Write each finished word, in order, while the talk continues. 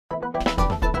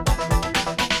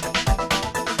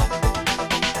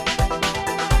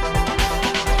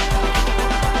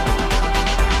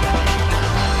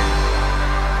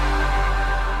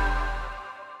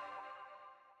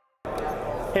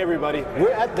Hey everybody,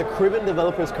 we're at the Caribbean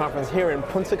Developers Conference here in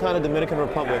Punta Cana, Dominican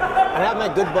Republic. And I have my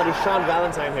good buddy Sean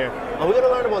Valentine here. And we're going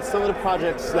to learn about some of the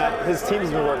projects that his team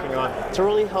has been working on to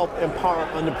really help empower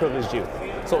underprivileged youth.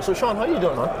 So Sean, how are you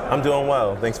doing, man? I'm doing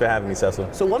well. Thanks for having me, Cecil.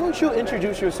 So why don't you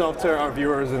introduce yourself to our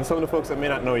viewers and some of the folks that may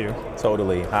not know you?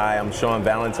 Totally. Hi, I'm Sean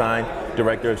Valentine,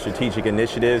 Director of Strategic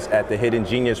Initiatives at the Hidden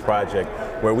Genius Project,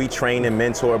 where we train and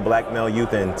mentor Black male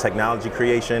youth in technology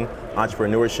creation,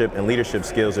 entrepreneurship, and leadership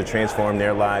skills to transform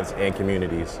their lives and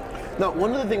communities. Now,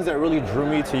 one of the things that really drew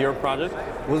me to your project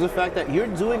was the fact that you're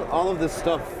doing all of this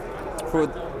stuff for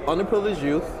underprivileged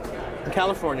youth in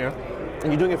California,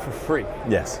 and you're doing it for free.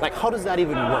 Yes. Like, how does that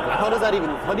even work? Like, how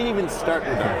do you even start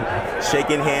with that?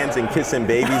 Shaking hands and kissing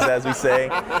babies, as we say,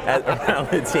 around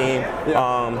the team.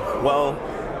 Yeah. Well,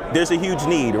 there's a huge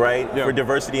need, right, yeah, for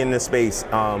diversity in this space.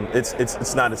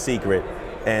 It's not a secret.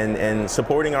 And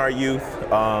supporting our youth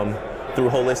through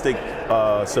holistic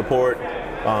support,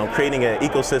 creating an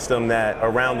ecosystem that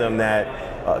around them that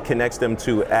connects them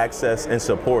to access and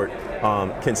support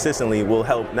consistently will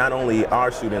help not only our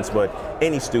students but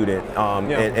any student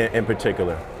in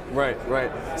particular. Right,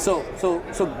 right. So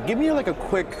give me like a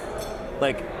quick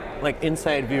like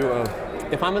inside view of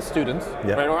if I'm a student,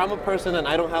 right, or I'm a person and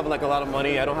I don't have like a lot of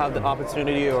money, I don't have the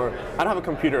opportunity, or I don't have a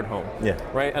computer at home,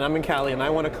 right, and I'm in Cali and I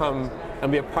want to come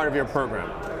and be a part of your program.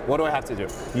 What do I have to do?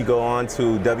 You go on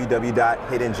to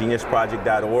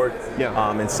www.hiddengeniusproject.org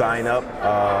and sign up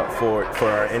for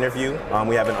our interview.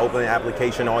 We have an open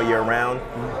application all year round.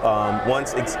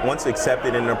 Once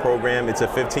accepted in the program, it's a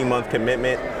 15-month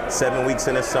commitment, 7 weeks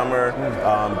in the summer,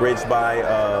 bridged by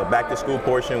back to school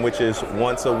portion, which is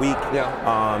once a week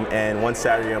and one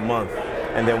Saturday a month.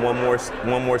 And then one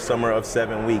more summer of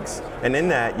 7 weeks. And in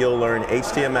that, you'll learn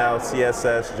HTML,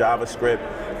 CSS, JavaScript,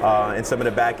 and some of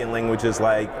the back-end languages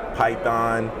like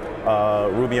Python,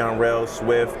 Ruby on Rails,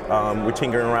 Swift. We're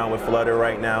tinkering around with Flutter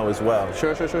right now as well.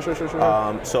 Sure.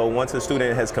 So once a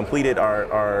student has completed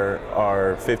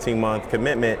our 15-month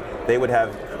commitment, they would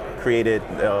have completed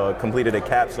a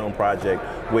capstone project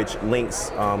which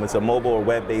links, it's a mobile or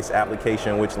web-based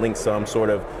application which links some sort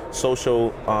of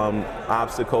social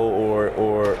obstacle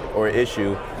or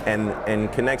issue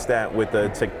and connects that with the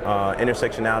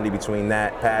intersectionality between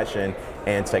that passion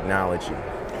and technology.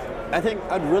 I think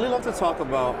I'd really love to talk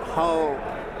about how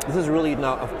this has really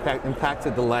now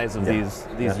impacted the lives of these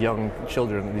young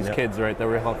children, these kids, right, that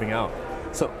we're helping out.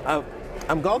 So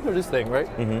I'm going through this thing, right?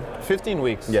 15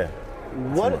 weeks. Yeah.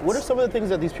 What are some of the things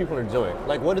that these people are doing?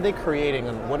 Like, what are they creating,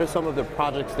 and what are some of the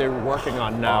projects they're working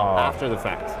on now after the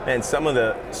fact? And so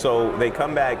they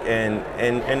come back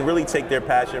and really take their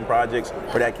passion projects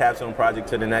or that capstone project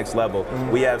to the next level.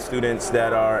 We have students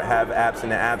that have apps in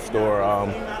the App Store.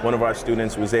 One of our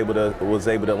students was able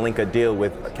to link a deal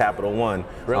with Capital One.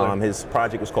 Really? His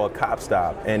project was called Cop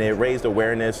Stop, and it raised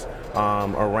awareness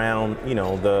around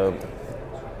the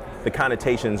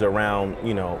connotations around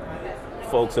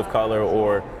folks of color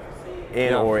or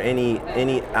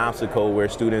any obstacle where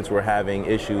students were having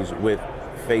issues with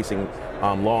facing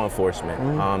law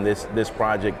enforcement. This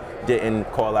project didn't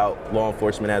call out law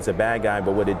enforcement as a bad guy,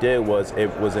 but what it did was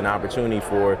it was an opportunity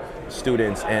for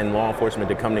students and law enforcement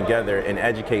to come together and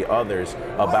educate others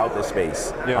about the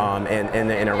space and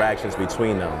the interactions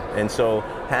between them. And so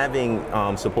having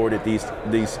supported these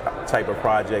type of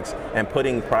projects and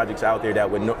putting projects out there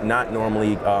that would not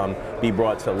normally be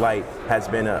brought to light has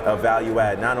been a value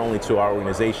add not only to our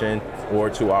organization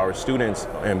or to our students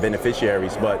and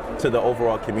beneficiaries, but to the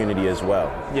overall community as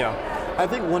well. Yeah, I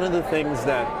think one of the things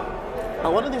that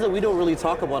we don't really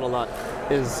talk about a lot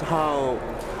is how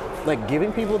like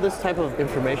giving people this type of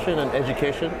information and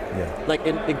education, like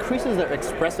it increases their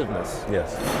expressiveness.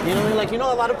 Yes. You know what I mean? Like, a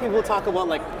lot of people talk about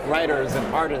like writers and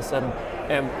artists and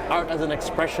art as an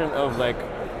expression of like,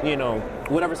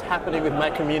 whatever's happening with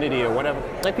my community or whatever.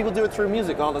 Like people do it through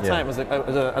music all the time as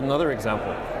another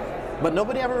example. But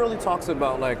nobody ever really talks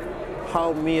about like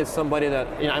how me as somebody that,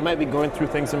 I might be going through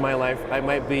things in my life, I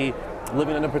might be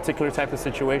living in a particular type of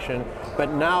situation, but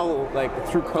now like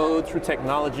through code, through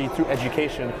technology, through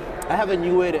education, I have a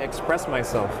new way to express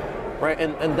myself, right?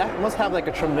 And that must have like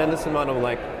a tremendous amount of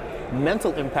like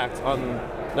mental impact on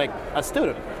like a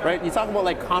student, right? You talk about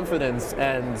like confidence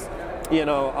and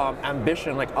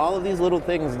ambition, like all of these little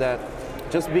things that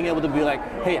just being able to be like,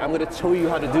 hey, I'm going to show you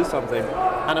how to do something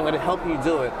and I'm going to help you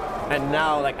do it. And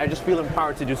now like I just feel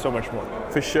empowered to do so much more.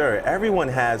 For sure. Everyone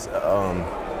has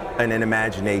an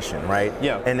imagination, right?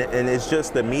 Yeah. And it's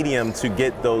just the medium to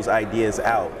get those ideas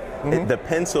out. The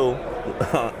pencil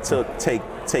to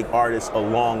take artists a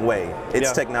long way.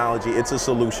 It's technology. It's a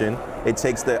solution. It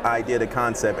takes the idea, the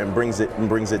concept, and brings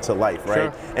it to life,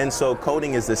 right? Sure. And so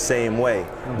coding is the same way.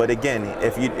 But again,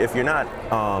 if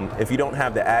you don't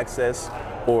have the access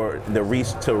or the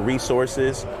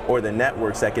resources or the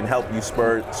networks that can help you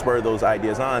spur those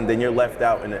ideas on, then you're left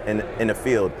out in a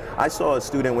field. I saw a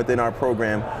student within our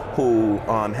program who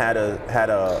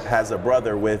has a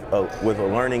brother with a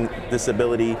learning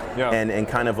disability and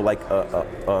kind of like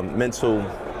a mental.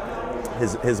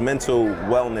 His mental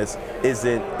wellness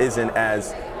isn't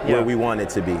as where we want it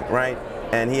to be, right?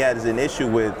 And he has an issue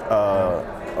with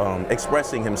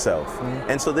expressing himself.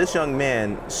 And so this young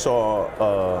man saw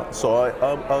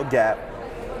a gap,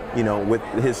 you know, with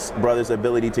his brother's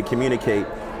ability to communicate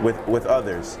with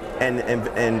others,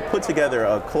 and put together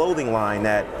a clothing line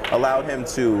that allowed him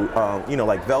to, you know,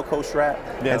 like Velcro strap.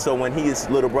 And so when his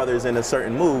little brother's in a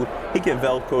certain mood, he can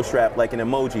Velcro strap like an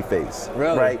emoji face,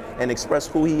 right? And express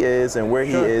who he is and where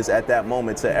he is at that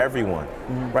moment to everyone,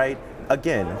 right?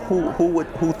 Again,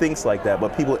 who thinks like that?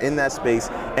 But people in that space,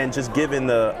 and just given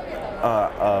the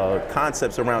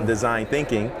concepts around design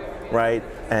thinking, right?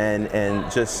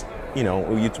 And just, you know,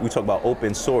 we talk about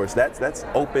open source. That's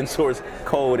open source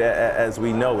code as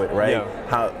we know it, right?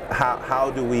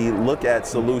 How do we look at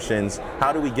solutions?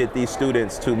 How do we get these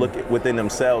students to look within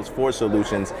themselves for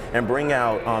solutions and bring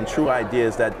out true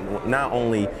ideas that not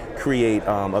only create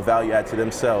a value add to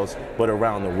themselves, but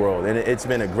around the world? And it's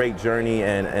been a great journey,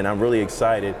 and I'm really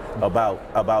excited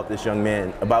about these young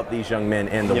men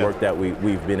and the work that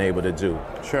we've been able to do.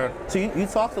 Sure. So you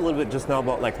talked a little bit just now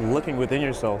about like looking within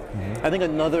yourself. I think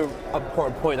another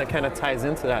important point that kind of ties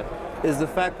into that is the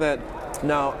fact that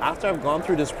now, after I've gone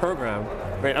through this program,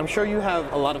 right, I'm sure you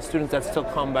have a lot of students that still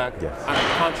come back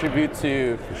and contribute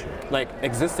to like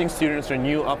existing students or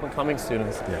new up-and-coming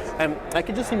students. And I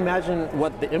could just imagine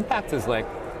what the impact is like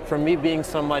for me being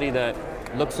somebody that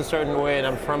looks a certain way and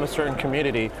I'm from a certain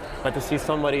community, but to see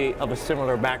somebody of a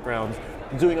similar background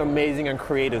doing amazing and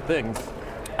creative things.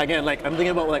 Again, like I'm thinking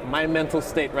about like my mental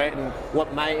state, right, and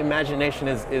what my imagination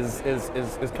is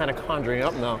kind of conjuring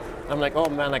up now. I'm like, oh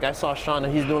man, like I saw Sean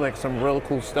and he's doing like some real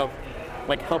cool stuff,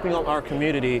 like helping out our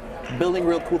community, building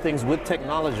real cool things with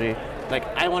technology. Like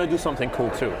I want to do something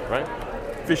cool too, right?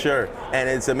 For sure, and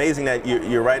it's amazing that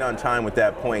you're right on time with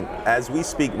that point. As we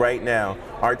speak right now,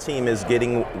 our team is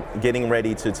getting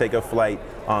ready to take a flight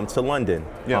to London.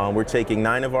 We're taking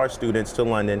 9 of our students to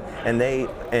London,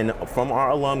 and from our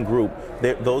alum group,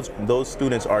 those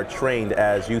students are trained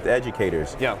as youth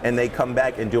educators, and they come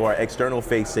back and do our external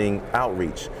facing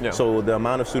outreach. So the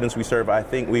amount of students we serve, I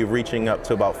think we're reaching up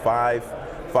to about 5,000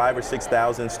 or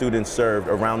 6,000 students served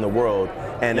around the world,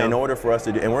 and in order for us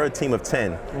to do, and we're a team of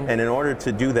 10, and in order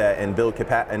to do that and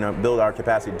build our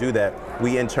capacity to do that,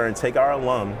 we in turn take our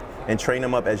alum and train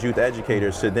them up as youth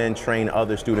educators to then train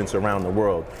other students around the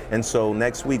world. And so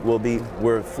next week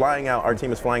we're flying out, our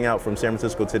team is flying out from San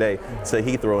Francisco today to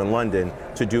Heathrow in London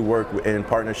to do work in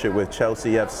partnership with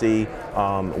Chelsea FC,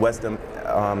 West Ham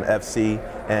FC,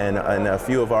 and a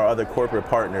few of our other corporate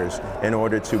partners in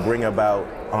order to bring about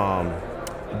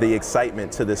the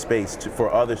excitement to the space for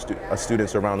other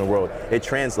students around the world. It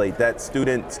translates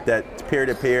that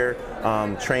peer-to-peer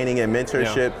training and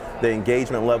mentorship. The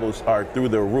engagement levels are through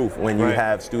the roof when you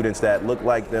have students that look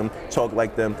like them, talk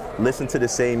like them, listen to the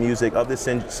same music of the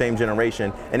same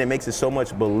generation, and it makes it so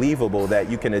much believable that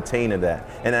you can attain to that.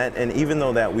 And even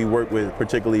though that we work with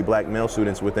particularly black male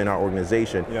students within our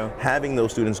organization, having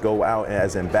those students go out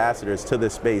as ambassadors to the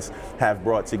space have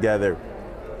brought together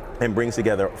and brings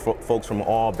together folks from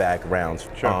all backgrounds,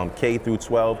 K through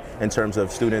 12 in terms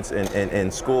of students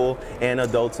in school and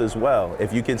adults as well.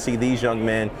 If you can see these young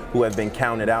men who have been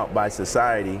counted out by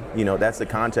society, you know, that's the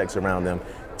context around them,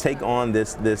 take on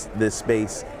this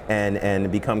space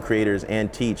and become creators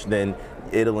and teach, then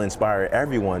it'll inspire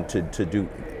everyone to do,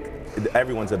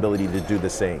 everyone's ability to do the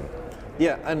same.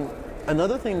 Yeah, and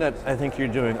another thing that I think you're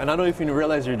doing, and I don't know if you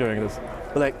realize you're doing this,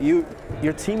 but like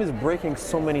your team is breaking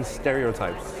so many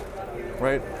stereotypes.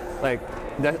 Right? Like,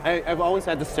 I've always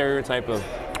had the stereotype of,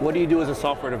 what do you do as a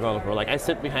software developer? Like, I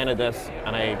sit behind a desk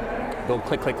and I go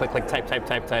click, click, click, click,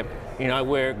 type. You know, I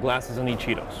wear glasses and eat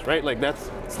Cheetos, right? Like,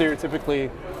 that's stereotypically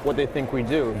what they think we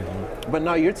do. But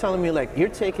now you're telling me, like, you're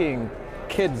taking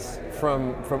kids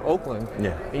from Oakland,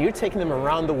 and you're taking them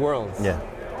around the world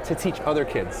to teach other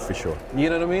kids. For sure. You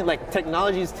know what I mean? Like,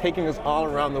 technology is taking us all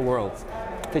around the world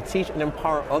to teach and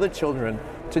empower other children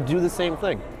to do the same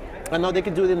thing. And now they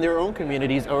can do it in their own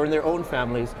communities or in their own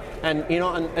families. And you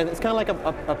know, and it's kind of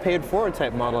like a paid forward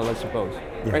type model, I suppose.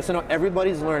 Right? So now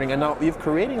everybody's learning, and now you're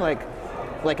creating like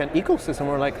like an ecosystem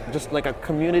or like just like a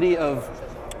community of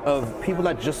people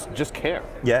that just care.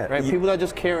 Yeah. Right. People that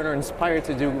just care and are inspired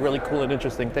to do really cool and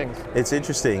interesting things. It's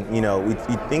interesting, you know, we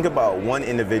think about one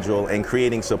individual and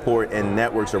creating support and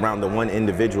networks around the one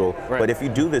individual. Right. But if you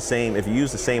do the same, if you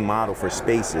use the same model for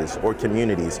spaces or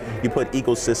communities, you put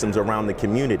ecosystems around the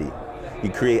community. You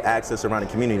create access around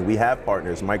the community. We have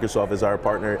partners. Microsoft is our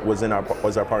partner. Was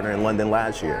our partner in London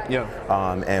last year.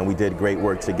 Yeah. And we did great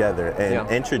work together. And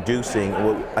introducing,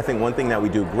 I think one thing that we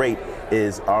do great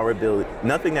is our ability.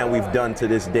 Nothing that we've done to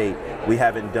this date, we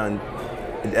haven't done.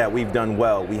 That we've done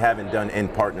well, we haven't done in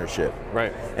partnership.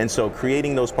 Right. And so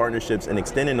creating those partnerships and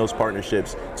extending those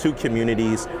partnerships to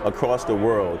communities across the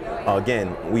world.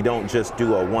 Again, we don't just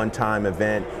do a one-time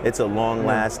event. It's a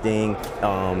long-lasting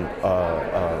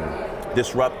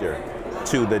disruptor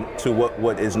to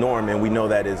what is norm, and we know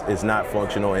that is not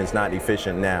functional and it's not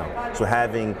efficient now. So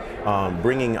having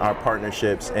bringing our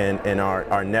partnerships and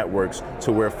our networks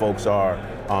to where folks are,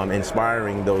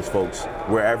 inspiring those folks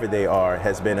wherever they are,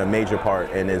 has been a major part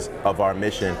and is of our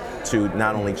mission to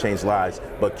not only change lives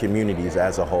but communities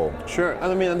as a whole. Sure.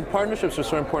 I mean, and the partnerships are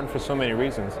so important for so many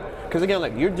reasons. Because again,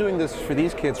 like, you're doing this for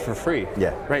these kids for free.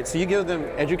 Yeah. Right. So you give them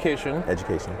education.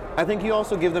 Education. I think you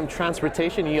also give them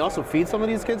transportation. You also feed some of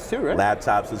these kids too, right?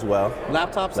 Laptops as well.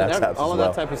 Laptops and all of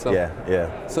that type of stuff. Yeah,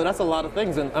 yeah. So that's a lot of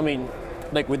things, and I mean,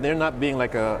 like, with there not being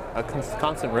like a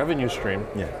constant revenue stream,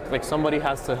 like, somebody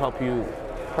has to help you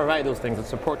provide those things and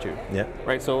support you. Yeah.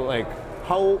 Right. So like,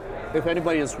 how, if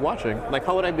anybody is watching, like,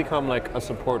 how would I become like a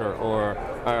supporter or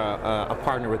a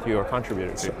partner with you or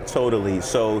contributor to you? Totally.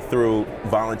 So through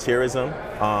volunteerism,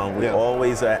 we're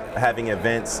always having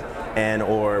events and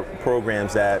or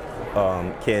programs that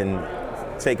can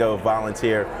take a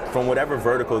volunteer from whatever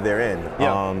vertical they're in.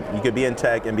 You could be in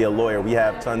tech and be a lawyer. We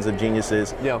have tons of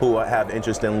geniuses who have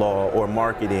interest in law or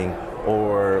marketing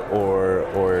or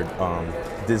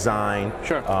design,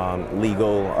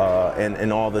 legal,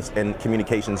 and all this, and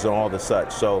communications and all the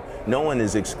such. So no one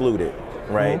is excluded,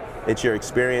 right? It's your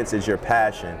experience, it's your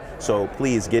passion. So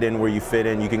please get in where you fit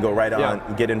in. You can go right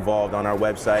on, get involved on our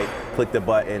website, click the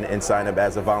button and sign up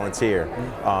as a volunteer.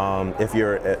 If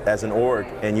you're as an org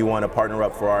and you want to partner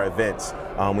up for our events,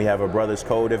 we have a Brothers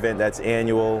Code event that's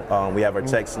annual. We have our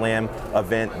Tech Slam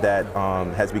event that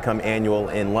has become annual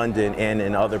in London and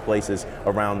in other places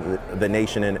around the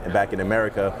nation and back in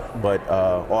America. But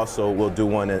also we'll do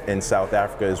one in South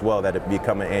Africa as well that'll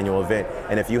become an annual event.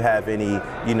 And if you have any,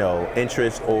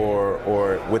 interest or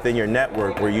within your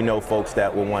network where you know folks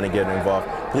that will want to get involved,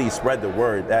 please spread the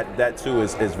word. That too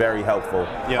is very helpful.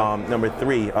 Number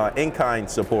 3, in-kind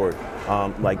support.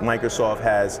 Like Microsoft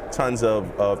has tons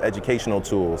of educational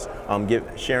tools,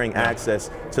 sharing access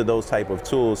to those type of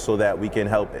tools so that we can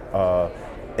help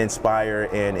inspire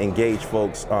and engage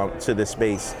folks to the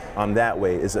space that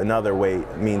way is another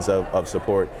means of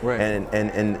support.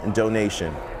 And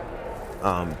donation.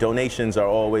 Donations are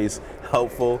always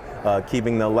helpful,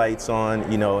 keeping the lights on, a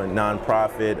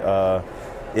nonprofit.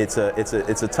 It's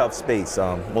a tough space.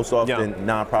 Most often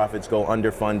nonprofits go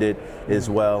underfunded as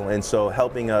well, and so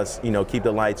helping us, keep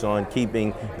the lights on,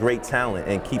 keeping great talent,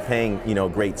 and keep paying,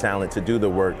 great talent to do the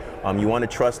work. You want to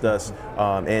trust us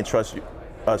and trust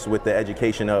us with the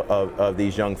education of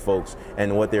these young folks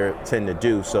and what they tend to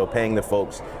do. So paying the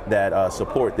folks that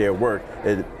support their work,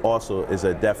 it also is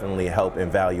a definitely help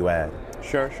and value add.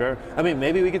 Sure. I mean,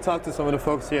 maybe we could talk to some of the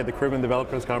folks here at the Caribbean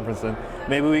Developers Conference, and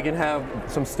maybe we can have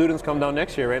some students come down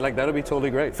next year, right? Like, that'll be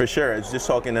totally great. For sure. I was just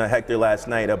talking to Hector last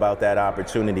night about that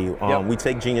opportunity. We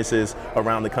take geniuses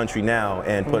around the country now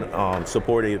and put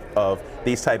supportive of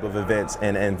these type of events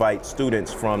and invite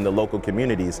students from the local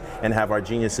communities and have our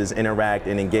geniuses interact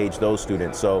and engage those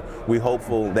students. So we're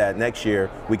hopeful that next year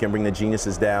we can bring the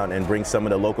geniuses down and bring some of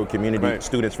the local community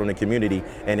students from the community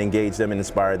and engage them and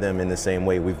inspire them in the same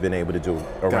way we've been able to do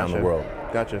around the world.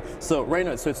 Gotcha. So right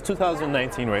now, so it's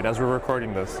 2019, right, as we're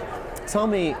recording this. Tell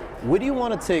me, where do you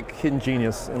want to take Hidden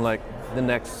Genius in like the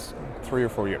next 3 or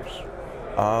 4 years?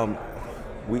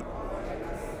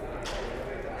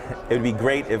 It would be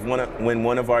great if when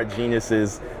one of our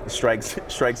geniuses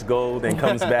strikes gold and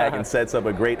comes back and sets up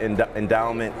a great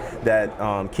endowment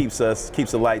that keeps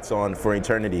the lights on for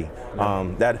eternity.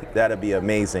 That'd be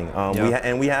amazing.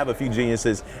 We have a few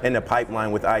geniuses in the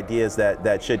pipeline with ideas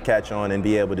that should catch on and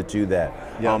be able to do that.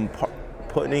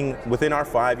 Within our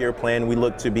 5-year plan, we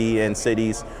look to be in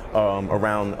cities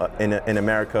around in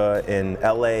America, in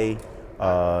LA,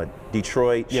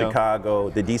 Detroit, Chicago,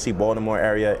 the DC, Baltimore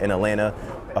area, and Atlanta.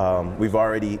 We've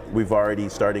already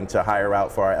starting to hire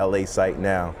out for our LA site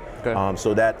now.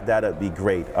 So that'd be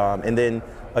great. And then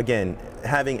again,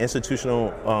 having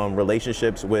institutional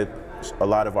relationships with a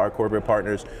lot of our corporate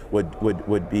partners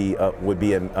would be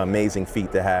an amazing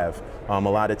feat to have. A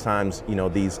lot of times, you know,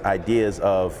 these ideas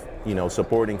of, you know,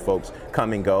 supporting folks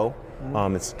come and go.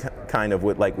 It's kind of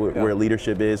where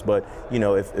leadership is, but you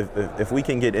know, if we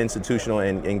can get institutional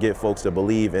and get folks to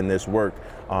believe in this work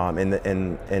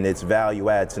and its value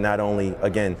add to not only,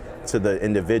 again, to the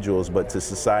individuals but to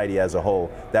society as a whole,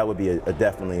 that would be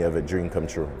definitely of a dream come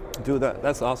true. Dude,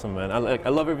 that's awesome, man. I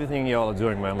love everything y'all are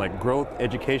doing, man. Like growth,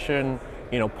 education,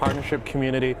 you know, partnership,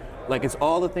 community. Like it's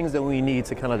all the things that we need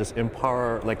to kind of just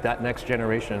empower like that next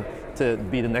generation to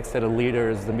be the next set of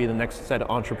leaders, to be the next set of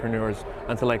entrepreneurs,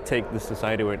 and to like take the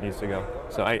society where it needs to go.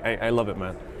 So I love it,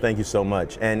 man. Thank you so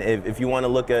much. And if you want to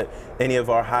look at any of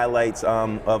our highlights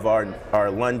of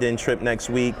our London trip next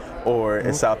week, or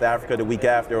in South Africa the week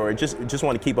after, or just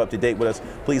want to keep up to date with us,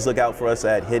 please look out for us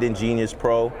at Hidden Genius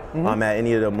Pro at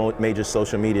any of the major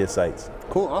social media sites.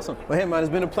 Cool, awesome. Well, hey, man,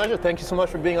 it's been a pleasure. Thank you so much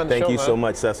for being on the show, Thank you man. so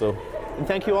much, Cecil. And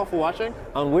thank you all for watching.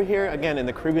 We're here again in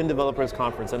the Caribbean Developers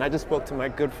Conference, and I just spoke to my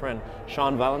good friend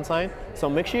Sean Valentine. So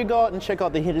make sure you go out and check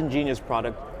out the Hidden Genius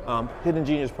Project,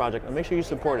 and make sure you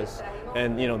support us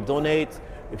and, you know, donate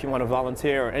if you want to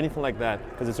volunteer or anything like that,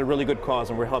 because it's a really good cause,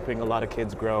 and we're helping a lot of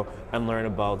kids grow and learn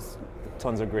about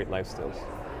tons of great life skills.